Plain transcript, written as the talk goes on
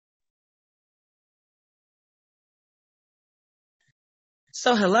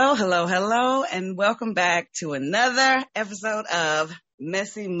So hello, and welcome back to another episode of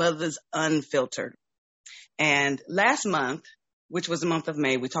Messy Mothers Unfiltered. And last month, which was the month of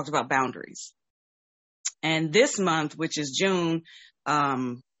May, we talked about boundaries. And this month, which is June,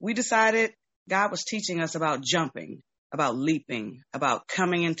 we decided God was teaching us about jumping, about leaping, about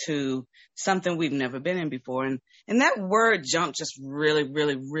coming into something we've never been in before. And that word jump just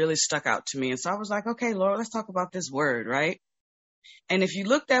really stuck out to me. And so I was like, okay, Lord, let's talk about this word, right? And if you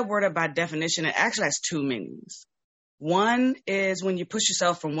look that word up by definition, it actually has two meanings. One is when you push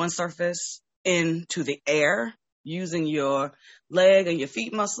yourself from one surface into the air using your leg and your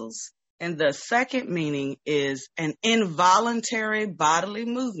feet muscles. And the second meaning is an involuntary bodily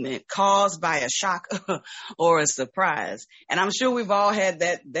movement caused by a shock or a surprise. And I'm sure we've all had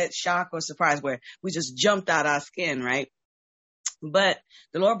that shock or surprise where we just jumped out our skin, right? But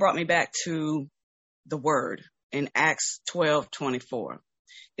the Lord brought me back to the word. In Acts 12:24,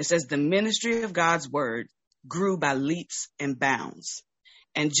 it says the ministry of God's word grew by leaps and bounds.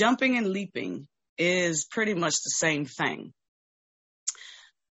 And jumping and leaping is pretty much the same thing.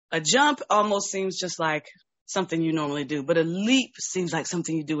 A jump almost seems just like something you normally do, but a leap seems like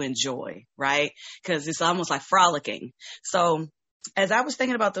something you do enjoy, right? Because it's almost like frolicking. So as I was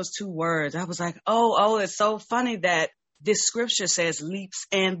thinking about those two words, I was like, oh, it's so funny that this scripture says leaps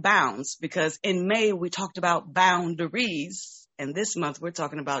and bounds, because in May we talked about boundaries, and this month we're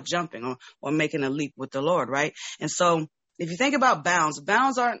talking about jumping or making a leap with the Lord, right? And so if you think about bounds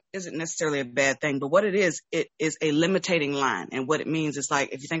isn't necessarily a bad thing, but what it is a limiting line. And what it means is,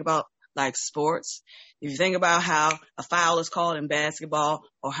 like, if you think about like sports, if you think about how a foul is called in basketball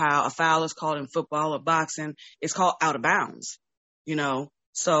or how a foul is called in football or boxing, it's called out of bounds, you know.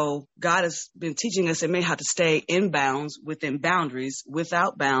 So God has been teaching us in May how to stay in bounds, within boundaries,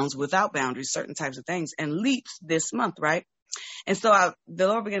 without boundaries, certain types of things, and leaps this month, right? And so the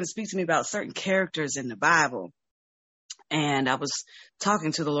Lord began to speak to me about certain characters in the Bible. And I was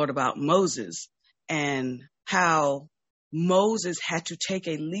talking to the Lord about Moses and how Moses had to take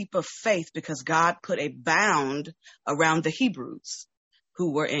a leap of faith because God put a bound around the Hebrews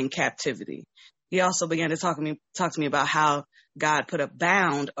who were in captivity. He also began to talk to me about how God put a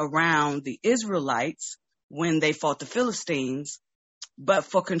bound around the Israelites when they fought the Philistines, but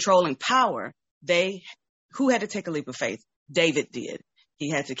for controlling power, who had to take a leap of faith? David did.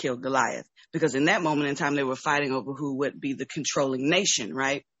 He had to kill Goliath because in that moment in time, they were fighting over who would be the controlling nation,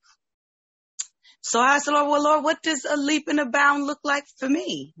 right? So I said, Lord, what does a leap and a bound look like for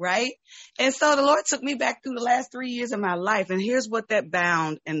me, right? And so the Lord took me back through the last 3 years of my life, and here's what that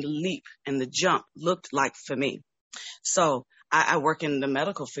bound and the leap and the jump looked like for me. So I work in the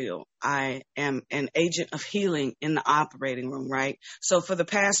medical field. I am an agent of healing in the operating room, right? So for the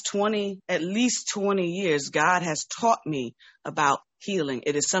past at least 20 years, God has taught me about healing.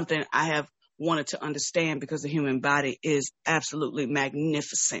 It is something I have wanted to understand because the human body is absolutely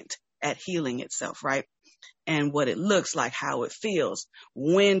magnificent at healing itself, right? And what it looks like, how it feels,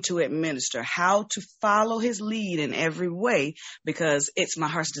 when to administer, how to follow his lead in every way, because it's my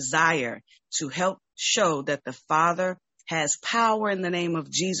heart's desire to help show that the Father has power in the name of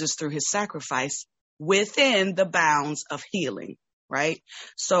Jesus through his sacrifice within the bounds of healing, right?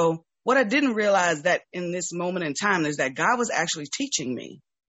 So what I didn't realize that in this moment in time is that God was actually teaching me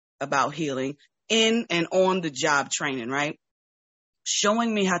about healing in and on the job training, right?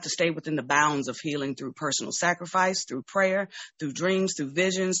 Showing me how to stay within the bounds of healing through personal sacrifice, through prayer, through dreams, through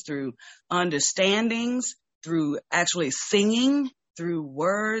visions, through understandings, through actually singing, through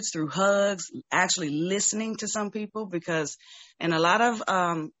words, through hugs, actually listening to some people, and a lot of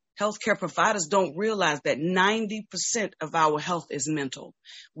healthcare providers don't realize that 90% of our health is mental.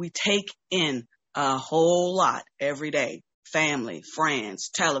 We take in a whole lot every day. Family, friends,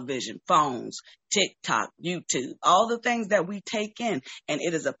 television, phones, TikTok, YouTube, all the things that we take in. And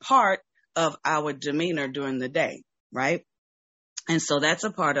it is a part of our demeanor during the day, right? And so that's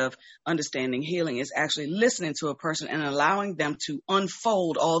a part of understanding healing, is actually listening to a person and allowing them to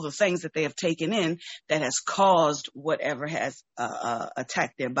unfold all the things that they have taken in that has caused whatever has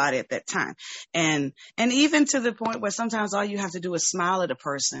attacked their body at that time. And even to the point where sometimes all you have to do is smile at a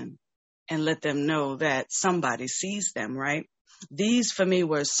person and let them know that somebody sees them, right? These, for me,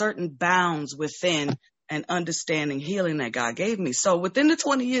 were certain bounds within an understanding healing that God gave me. So within the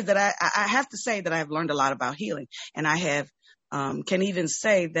 20 years that I have to say that I've learned a lot about healing. And I have, can even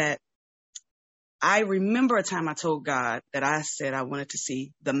say that I remember a time I told God that I said I wanted to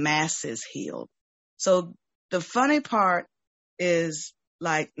see the masses healed. So the funny part is,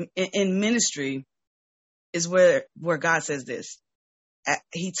 like, in ministry is where God says this.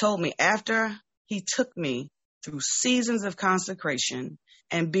 He told me after he took me through seasons of consecration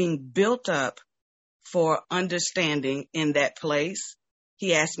and being built up for understanding in that place,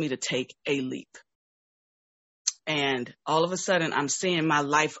 he asked me to take a leap. And all of a sudden, I'm seeing my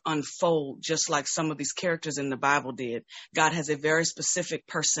life unfold just like some of these characters in the Bible did. God has a very specific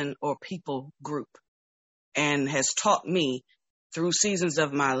person or people group and has taught me through seasons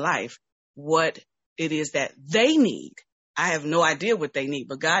of my life what it is that they need. I have no idea what they need,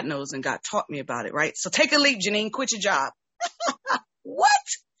 but God knows, and God taught me about it, right? So take a leap, Janine, quit your job. What?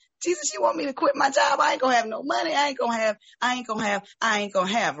 Jesus, you want me to quit my job? I ain't gonna have no money. I ain't gonna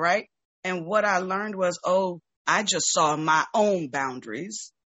have, right? And what I learned was, I just saw my own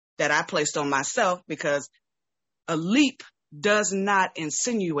boundaries that I placed on myself, because a leap does not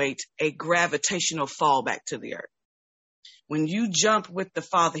insinuate a gravitational fall back to the earth. When you jump with the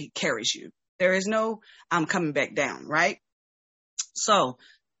Father, he carries you. There is no, I'm coming back down, right? So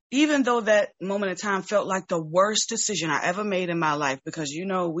even though that moment in time felt like the worst decision I ever made in my life, because,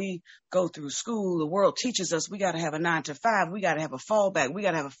 we go through school, the world teaches us we got to have a 9-to-5, we got to have a fallback, we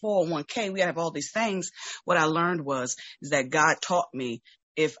got to have a 401k, we got to have all these things. What I learned is that God taught me,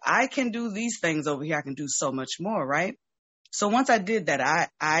 if I can do these things over here, I can do so much more, right? So once I did that,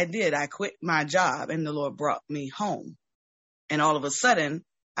 I quit my job, and the Lord brought me home. And all of a sudden,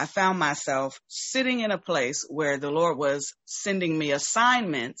 I found myself sitting in a place where the Lord was sending me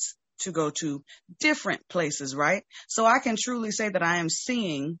assignments to go to different places, right? So I can truly say that I am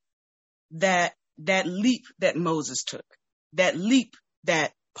seeing that leap that Moses took, that leap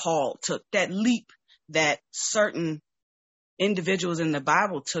that Paul took, that leap that certain individuals in the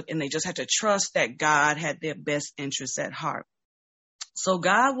Bible took, and they just had to trust that God had their best interests at heart. So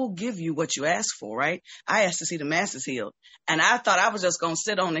God will give you what you ask for, right? I asked to see the masses healed, and I thought I was just going to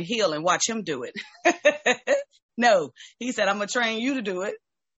sit on the hill and watch him do it. No, he said, I'm going to train you to do it,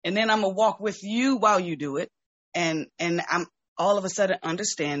 and then I'm going to walk with you while you do it. And I'm all of a sudden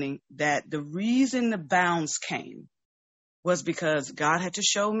understanding that the reason the bounds came was because God had to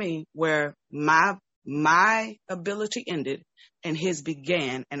show me where my ability ended and his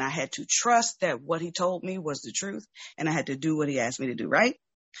began, and I had to trust that what he told me was the truth, and I had to do what he asked me to do, right?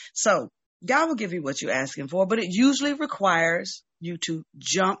 So God will give you what you're asking for, but it usually requires you to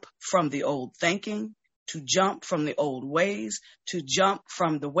jump from the old thinking, to jump from the old ways, to jump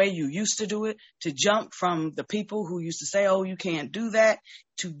from the way you used to do it, to jump from the people who used to say, oh, you can't do that,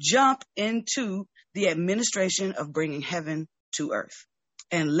 to jump into the administration of bringing heaven to earth,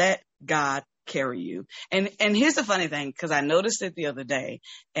 and let God carry you. And here's the funny thing, because I noticed it the other day,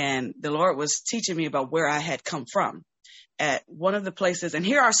 and the Lord was teaching me about where I had come from at one of the places. And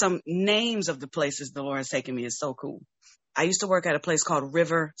here are some names of the places the Lord has taken me. It's so cool. I used to work at a place called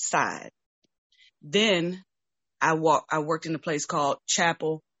Riverside. Then I worked in a place called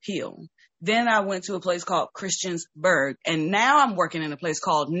Chapel Hill. Then I went to a place called Christiansburg. And now I'm working in a place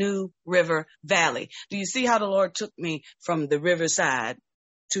called New River Valley. Do you see how the Lord took me from the Riverside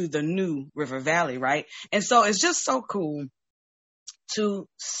to the New River Valley, right? And so it's just so cool to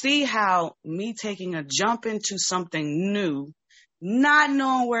see how me taking a jump into something new, not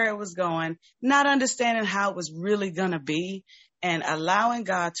knowing where it was going, not understanding how it was really going to be, and allowing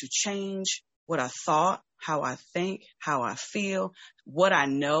God to change what I thought, how I think, how I feel, what I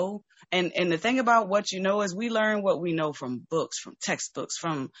know. And the thing about what you know is we learn what we know from books, from textbooks,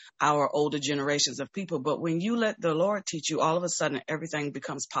 from our older generations of people. But when you let the Lord teach you, all of a sudden everything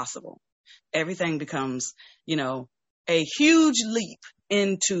becomes possible. Everything becomes, a huge leap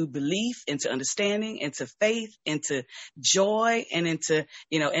into belief, into understanding, into faith, into joy, and into,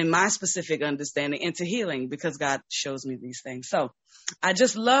 in my specific understanding, into healing, because God shows me these things. So I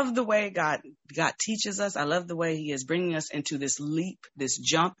just love the way God teaches us. I love the way he is bringing us into this leap, this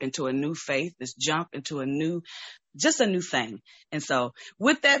jump into a new faith, this jump into just a new thing. And so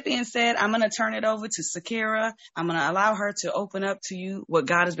with that being said, I'm going to turn it over to Sakira. I'm going to allow her to open up to you what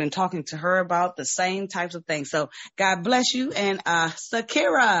God has been talking to her about, the same types of things. So God bless you. And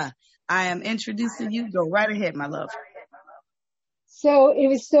Sakira, I am introducing you. Go right ahead, my love. So it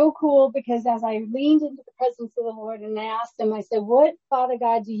was so cool, because as I leaned into the presence of the Lord and I asked him, I said, what, Father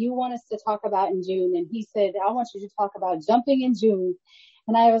God, do you want us to talk about in June? And he said, I want you to talk about jumping in June.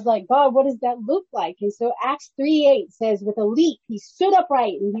 And I was like, God, what does that look like? And so Acts 3:8 says, with a leap, he stood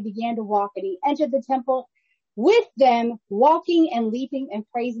upright and he began to walk, and he entered the temple with them, walking and leaping and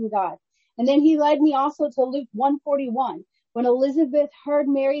praising God. And then he led me also to Luke 1:41. When Elizabeth heard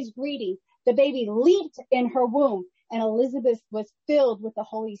Mary's greeting, the baby leaped in her womb, and Elizabeth was filled with the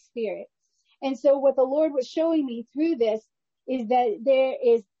Holy Spirit. And so what the Lord was showing me through this is that there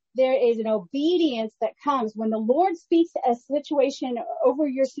is there is an obedience that comes when the Lord speaks a situation over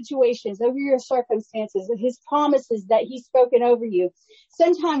your situations, over your circumstances, his promises that he's spoken over you.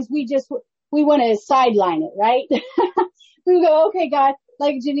 Sometimes we want to sideline it, right? We go, okay, God,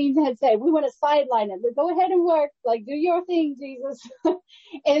 like Janine had said, we want to sideline it. But go ahead and work. Like, do your thing, Jesus.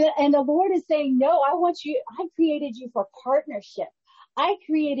 and the Lord is saying, no, I created you for partnership. I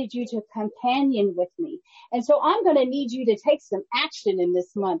created you to companion with me. And so I'm going to need you to take some action in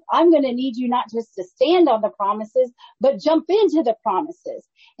this month. I'm going to need you not just to stand on the promises, but jump into the promises.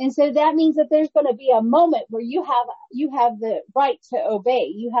 And so that means that there's going to be a moment where you have the right to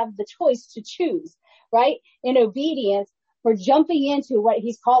obey. You have the choice to choose, right? In obedience for jumping into what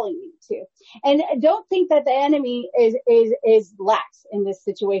he's calling you to. And don't think that the enemy is lax in this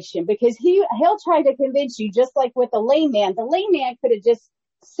situation, because he'll try to convince you, just like with the lame man. The lame man could have just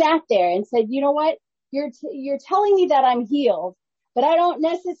sat there and said, you know what? You're telling me that I'm healed, but I don't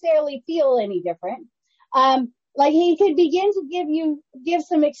necessarily feel any different. Like he could begin to give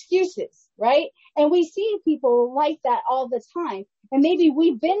some excuses, right? And we see people like that all the time. And maybe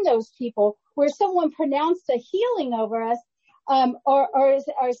we've been those people where someone pronounced a healing over us,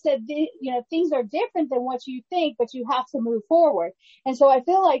 or said, things are different than what you think, but you have to move forward. And so I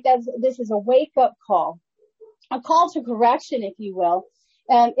feel like this is a wake up call, a call to correction, if you will.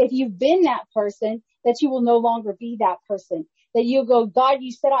 If you've been that person, that you will no longer be that person, that you'll go, God,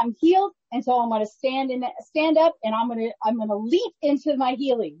 you said I'm healed. And so I'm going to stand up and I'm going to leap into my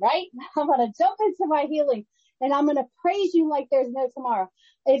healing, right? I'm going to jump into my healing and I'm going to praise you like there's no tomorrow.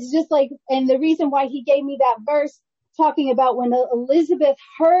 It's just like, and the reason why he gave me that verse talking about when Elizabeth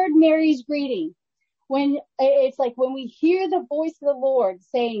heard Mary's greeting, when it's like when we hear the voice of the Lord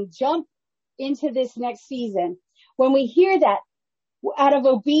saying, jump into this next season, when we hear that out of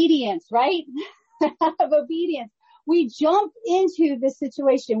obedience, right? Out of obedience, we jump into the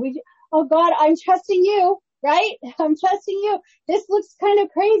situation. Oh God, I'm trusting you, right? I'm trusting you. This looks kind of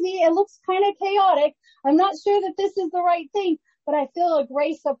crazy. It looks kind of chaotic. I'm not sure that this is the right thing, but I feel a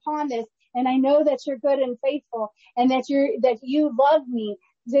grace upon this. And I know that you're good and faithful, and that you love me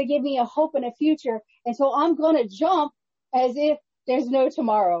to give me a hope and a future. And so I'm going to jump as if there's no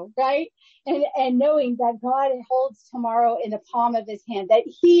tomorrow, right? And knowing that God holds tomorrow in the palm of his hand, that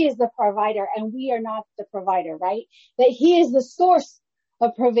he is the provider and we are not the provider, right? That he is the source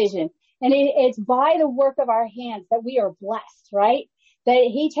of provision. And it's by the work of our hands that we are blessed, right? That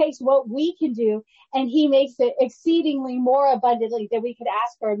he takes what we can do and he makes it exceedingly more abundantly than we could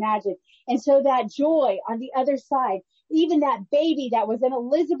ask or imagine. And so that joy on the other side, even that baby that was in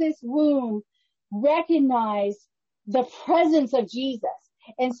Elizabeth's womb, recognized the presence of Jesus.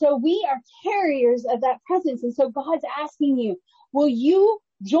 And so we are carriers of that presence. And so God's asking you, will you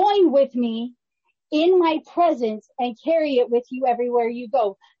join with me in my presence and carry it with you everywhere you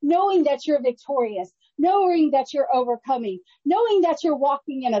go, knowing that you're victorious, knowing that you're overcoming, knowing that you're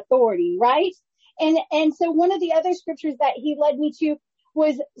walking in authority, right? And so one of the other scriptures that he led me to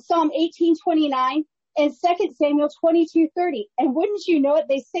was Psalm 18:29 and 2 Samuel 22:30. And wouldn't you know it,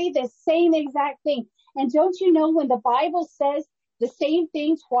 they say the same exact thing. And don't you know, when the Bible says the same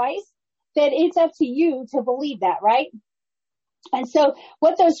thing twice, that it's up to you to believe that, right? And so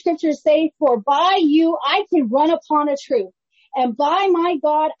what those scriptures say, for by you I can run upon a troop, and by my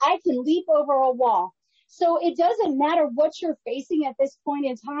God I can leap over a wall. So it doesn't matter what you're facing at this point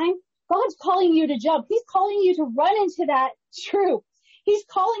in time. God's calling you to jump. He's calling you to run into that troop. He's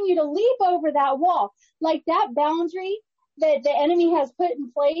calling you to leap over that wall. Like that boundary that the enemy has put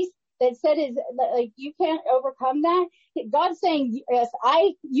in place that said is like, you can't overcome that. God's saying, yes,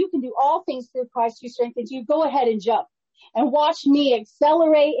 you can do all things through Christ who strengthens you. Go ahead and jump. And watch me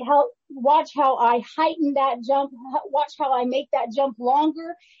accelerate, watch how I heighten that jump, watch how I make that jump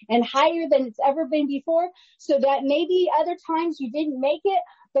longer and higher than it's ever been before, so that maybe other times you didn't make it,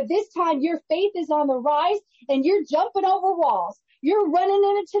 but this time your faith is on the rise and you're jumping over walls. You're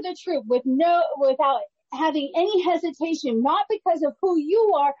running into the troop without having any hesitation, not because of who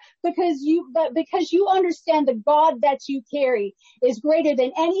you are, but because you understand the God that you carry is greater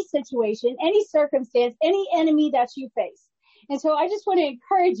than any situation, any circumstance, any enemy that you face. And so I just want to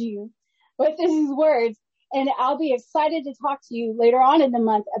encourage you with these words, and I'll be excited to talk to you later on in the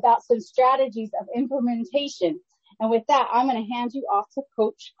month about some strategies of implementation. And with that, I'm going to hand you off to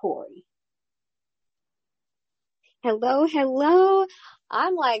Coach Corey. Hello.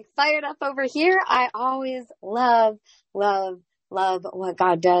 I'm like fired up over here. I always love love what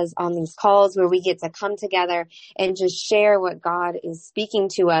God does on these calls where we get to come together and just share what God is speaking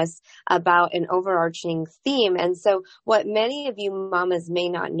to us about an overarching theme. And so what many of you mamas may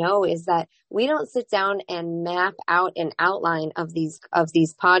not know is that we don't sit down and map out an outline of these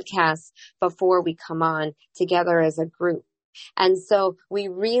podcasts before we come on together as a group. And so we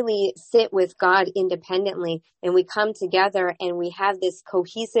really sit with God independently, and we come together and we have this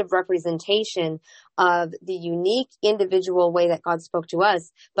cohesive representation of the unique individual way that God spoke to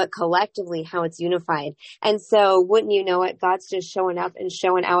us, but collectively how it's unified. And so wouldn't you know it, God's just showing up and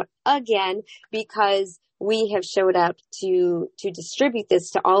showing out again, because we have showed up to distribute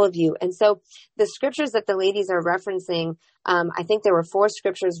this to all of you. And so the scriptures that the ladies are referencing, I think there were 4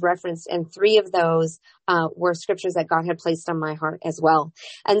 scriptures referenced, and 3 of those were scriptures that God had placed on my heart as well.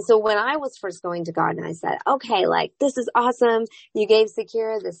 And so when I was first going to God and I said, okay, like, this is awesome. You gave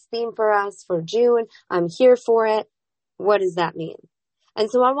Sakira this theme for us for June. I'm here for it. What does that mean?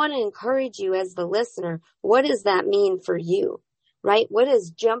 And so I want to encourage you as the listener. What does that mean for you? Right? What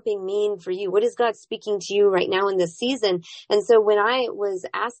does jumping mean for you? What is God speaking to you right now in this season? And so when I was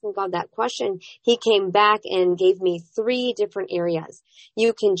asking God that question, he came back and gave me 3 different areas.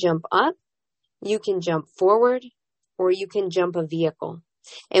 You can jump up, you can jump forward, or you can jump a vehicle.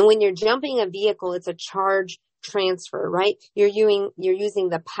 And when you're jumping a vehicle, it's a charge transfer, right? You're using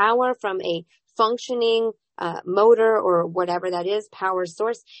the power from a functioning motor or whatever that is, power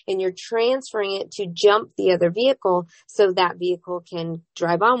source, and you're transferring it to jump the other vehicle so that vehicle can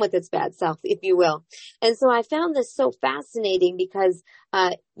drive on with its bad self, if you will. And so I found this so fascinating because,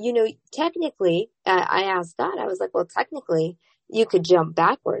 technically, I asked God, I was like, well, technically, you could jump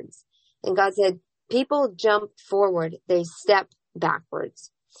backwards. And God said, people jump forward, they step backwards.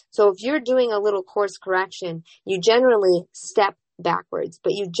 So if you're doing a little course correction, you generally step backwards,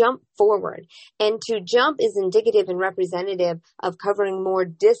 but you jump forward. And to jump is indicative and representative of covering more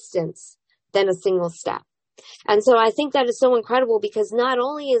distance than a single step. And so I think that is so incredible, because not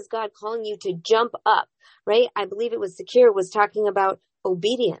only is God calling you to jump up, right? I believe it was Sakira was talking about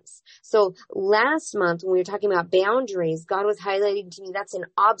obedience. So last month when we were talking about boundaries, God was highlighting to me that's an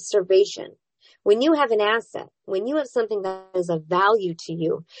observation. When you have an asset, when you have something that is of value to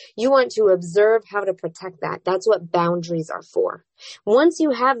you, you want to observe how to protect that. That's what boundaries are for. Once you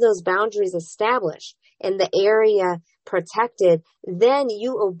have those boundaries established and the area protected, then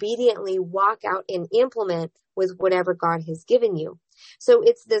you obediently walk out and implement with whatever God has given you. So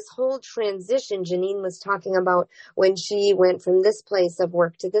it's this whole transition Janine was talking about when she went from this place of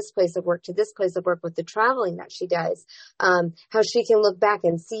work to this place of work to this place of work with the traveling that she does, how she can look back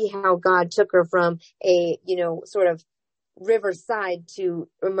and see how God took her from a, sort of riverside to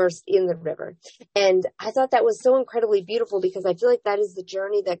immersed in the river. And I thought that was so incredibly beautiful, because I feel like that is the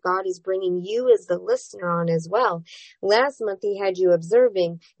journey that God is bringing you as the listener on as well. Last month he had you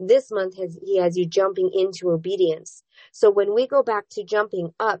observing. This month he has you jumping into obedience. So when we go back to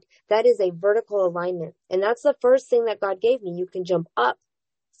jumping up, that is a vertical alignment. And that's the first thing that God gave me. You can jump up,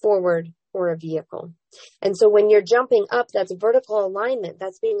 forward, or a vehicle. And so when you're jumping up, that's vertical alignment.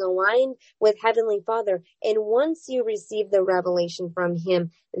 That's being aligned with Heavenly Father. And once you receive the revelation from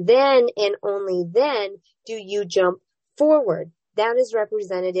him, then and only then do you jump forward. That is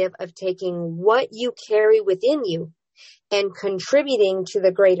representative of taking what you carry within you and contributing to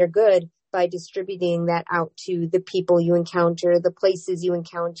the greater good by distributing that out to the people you encounter, the places you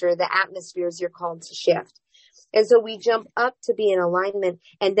encounter, the atmospheres you're called to shift. And so we jump up to be in alignment,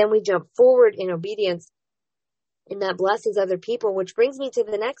 and then we jump forward in obedience, and that blesses other people, which brings me to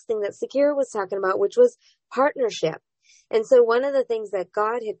the next thing that Sakira was talking about, which was partnership. And so one of the things that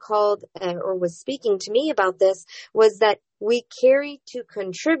God had called or was speaking to me about this was that we carry to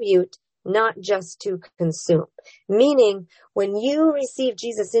contribute, not just to consume. Meaning, when you receive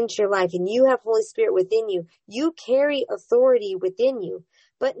Jesus into your life and you have Holy Spirit within you, you carry authority within you.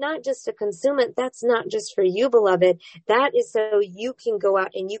 But not just to consume it. That's not just for you, beloved. That is so you can go out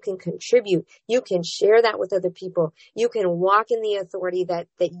and you can contribute. You can share that with other people. You can walk in the authority that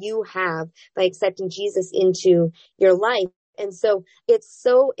you have by accepting Jesus into your life. And so it's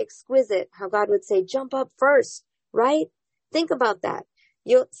so exquisite how God would say, jump up first, right? Think about that.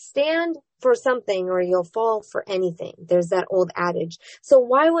 You'll stand for something or you'll fall for anything. There's that old adage. So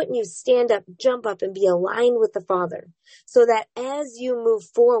why wouldn't you stand up, jump up, and be aligned with the Father, so that as you move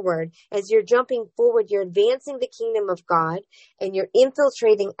forward, as you're jumping forward, you're advancing the kingdom of God and you're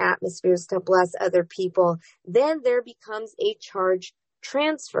infiltrating atmospheres to bless other people. Then there becomes a charge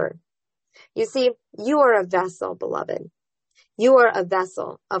transfer. You see, you are a vessel, beloved. You are a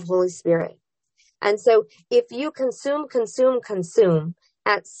vessel of Holy Spirit. And so if you consume,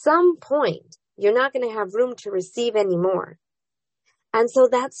 at some point, you're not going to have room to receive anymore. And so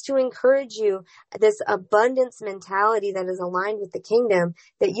that's to encourage you, this abundance mentality that is aligned with the kingdom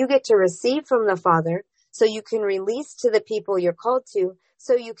that you get to receive from the Father, so you can release to the people you're called to,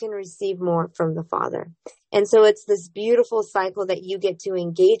 so you can receive more from the Father. And so it's this beautiful cycle that you get to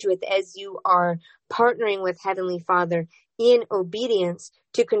engage with as you are partnering with Heavenly Father in obedience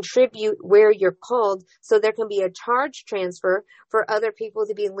to contribute where you're called, so there can be a charge transfer for other people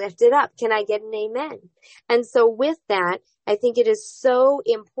to be lifted up. Can I get an amen? And so with that, I think it is so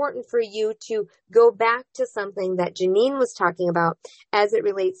important for you to go back to something that Janine was talking about as it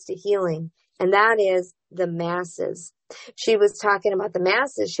relates to healing, and that is the masses. She was talking about the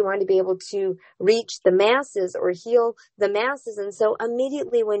masses. She wanted to be able to reach the masses or heal the masses. And so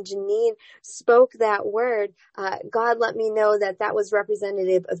immediately when Janine spoke that word, God let me know that that was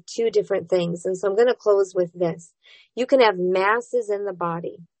representative of two different things. And so I'm going to close with this. You can have masses in the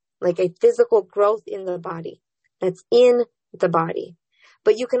body, like a physical growth in the body that's in the body.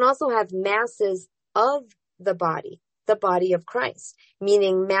 But you can also have masses of the body of Christ,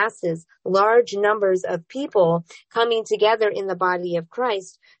 meaning masses, large numbers of people coming together in the body of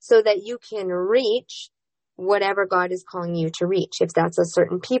Christ so that you can reach whatever God is calling you to reach, if that's a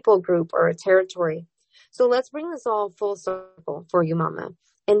certain people group or a territory. So let's bring this all full circle for you, Mama.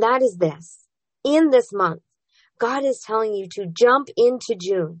 And that is this. In this month, God is telling you to jump into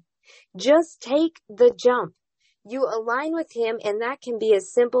June. Just take the jump. You align with Him, and that can be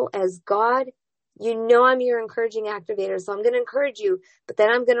as simple as God. You know I'm your encouraging activator, so I'm going to encourage you, but then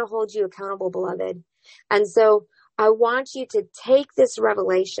I'm going to hold you accountable, beloved. And so I want you to take this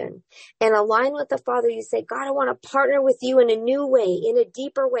revelation and align with the Father. You say, God, I want to partner with you in a new way, in a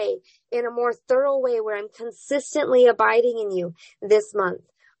deeper way, in a more thorough way where I'm consistently abiding in you this month.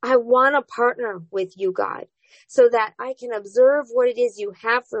 I want to partner with you, God, so that I can observe what it is you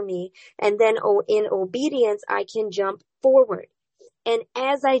have for me. And then in obedience, I can jump forward. And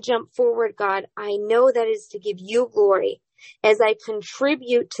as I jump forward, God, I know that is to give you glory as I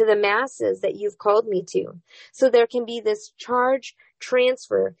contribute to the masses that you've called me to. So there can be this charge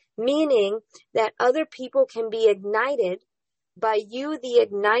transfer, meaning that other people can be ignited by you, the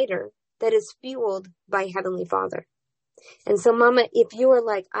igniter that is fueled by Heavenly Father. And so, Mama, if you are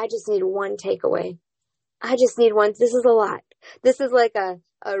like, I just need one takeaway. I just need one. This is a lot. This is like a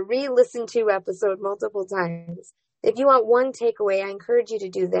re-listen to episode multiple times. If you want one takeaway, I encourage you to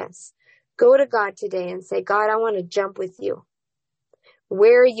do this. Go to God today and say, God, I want to jump with you.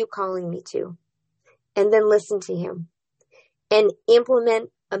 Where are you calling me to? And then listen to Him and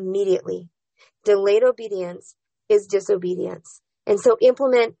implement immediately. Delayed obedience is disobedience. And so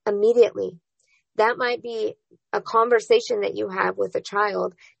implement immediately. That might be a conversation that you have with a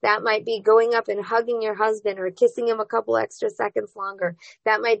child. That might be going up and hugging your husband or kissing him a couple extra seconds longer.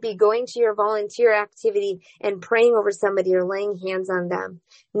 That might be going to your volunteer activity and praying over somebody or laying hands on them.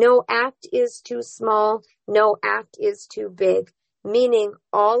 No act is too small. No act is too big, meaning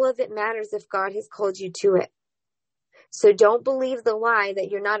all of it matters if God has called you to it. So don't believe the lie that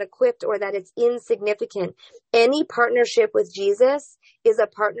you're not equipped or that it's insignificant. Any partnership with Jesus is a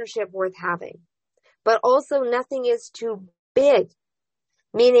partnership worth having. But also nothing is too big,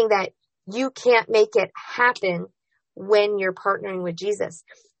 meaning that you can't make it happen when you're partnering with Jesus.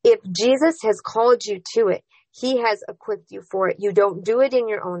 If Jesus has called you to it, He has equipped you for it. You don't do it in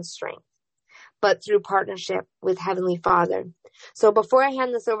your own strength, but through partnership with Heavenly Father. So before I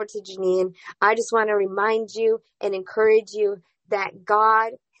hand this over to Janine, I just want to remind you and encourage you that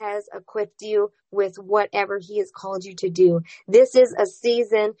God has equipped you with whatever He has called you to do. This is a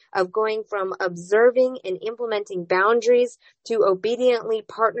season of going from observing and implementing boundaries to obediently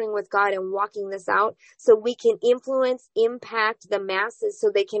partnering with God and walking this out so we can influence, impact the masses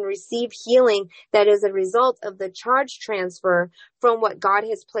so they can receive healing that is a result of the charge transfer from what God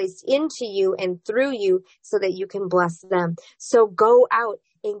has placed into you and through you so that you can bless them. So go out,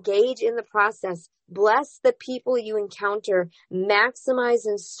 engage in the process. Bless the people you encounter. Maximize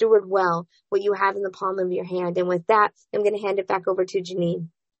and steward well what you have in the palm of your hand. And with that, I'm going to hand it back over to Janine.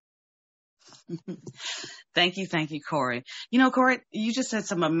 Thank you, Corey. You know, Corey, you just said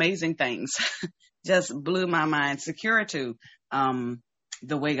some amazing things. Just blew my mind. Secure to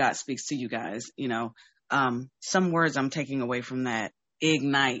the way God speaks to you guys. You know, some words I'm taking away from that: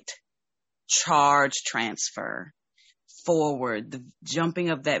 ignite, charge, transfer, forward, the jumping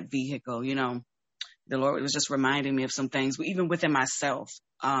of that vehicle. You know, the Lord was just reminding me of some things, even within myself,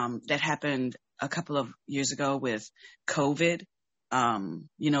 that happened a couple of years ago with COVID.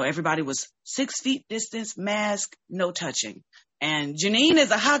 You know, everybody was 6 feet distance, mask, no touching. And Janine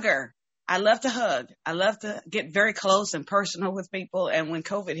is a hugger. I love to hug. I love to get very close and personal with people. And when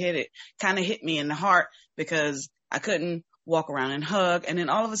COVID hit, it kind of hit me in the heart because I couldn't walk around and hug. And then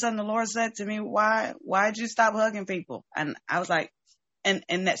all of a sudden the Lord said to me, why'd you stop hugging people? And I was like, and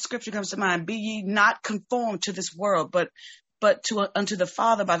that scripture comes to mind, be ye not conformed to this world, but unto the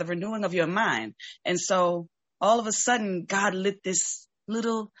Father by the renewing of your mind. And so all of a sudden God lit this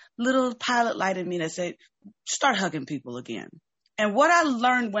little pilot light in me that said, start hugging people again. And what I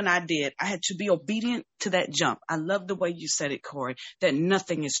learned when I did, I had to be obedient to that jump. I love the way you said it, Corey, that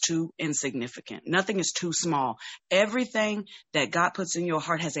nothing is too insignificant. Nothing is too small. Everything that God puts in your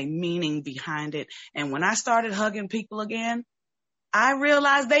heart has a meaning behind it. And when I started hugging people again, I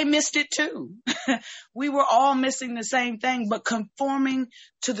realized they missed it too. We were all missing the same thing, but conforming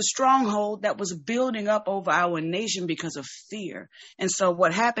to the stronghold that was building up over our nation because of fear. And so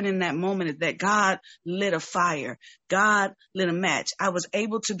what happened in that moment is that God lit a fire. God lit a match. I was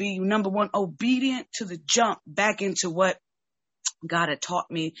able to be, number one, obedient to the jump back into what God had taught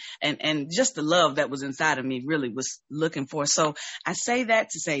me, and just the love that was inside of me really was looking for. So I say that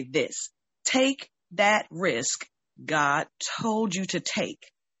to say this: take that risk God told you to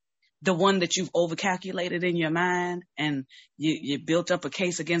take, the one that you've overcalculated in your mind and you built up a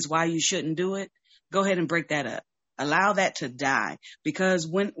case against why you shouldn't do it. Go ahead and break that up. Allow that to die, because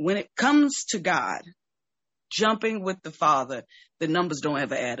when it comes to God, jumping with the Father, the numbers don't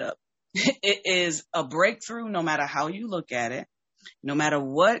ever add up. It is a breakthrough no matter how you look at it. No matter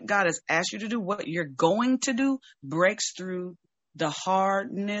what God has asked you to do, what you're going to do breaks through the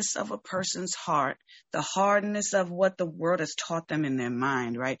hardness of a person's heart, the hardness of what the world has taught them in their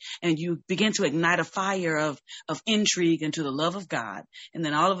mind, right? And you begin to ignite a fire of intrigue into the love of God. And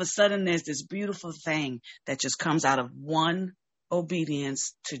then all of a sudden there's this beautiful thing that just comes out of one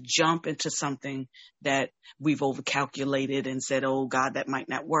obedience to jump into something that we've overcalculated and said, oh God, that might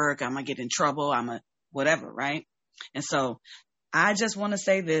not work. I'm going to get in trouble. whatever, right? And so I just want to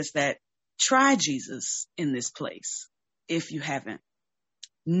say this, that try Jesus in this place. If you haven't,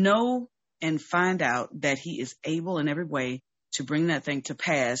 know and find out that he is able in every way to bring that thing to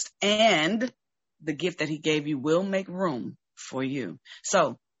pass, and the gift that he gave you will make room for you.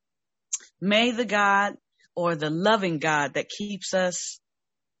 So may the God, or the loving God that keeps us,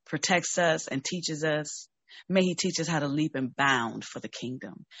 protects us, and teaches us, may he teach us how to leap and bound for the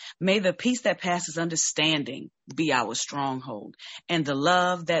kingdom. May the peace that passes understanding be our stronghold, and the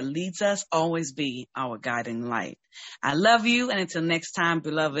love that leads us always be our guiding light. I love you, and until next time,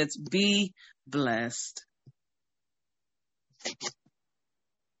 beloveds, be blessed.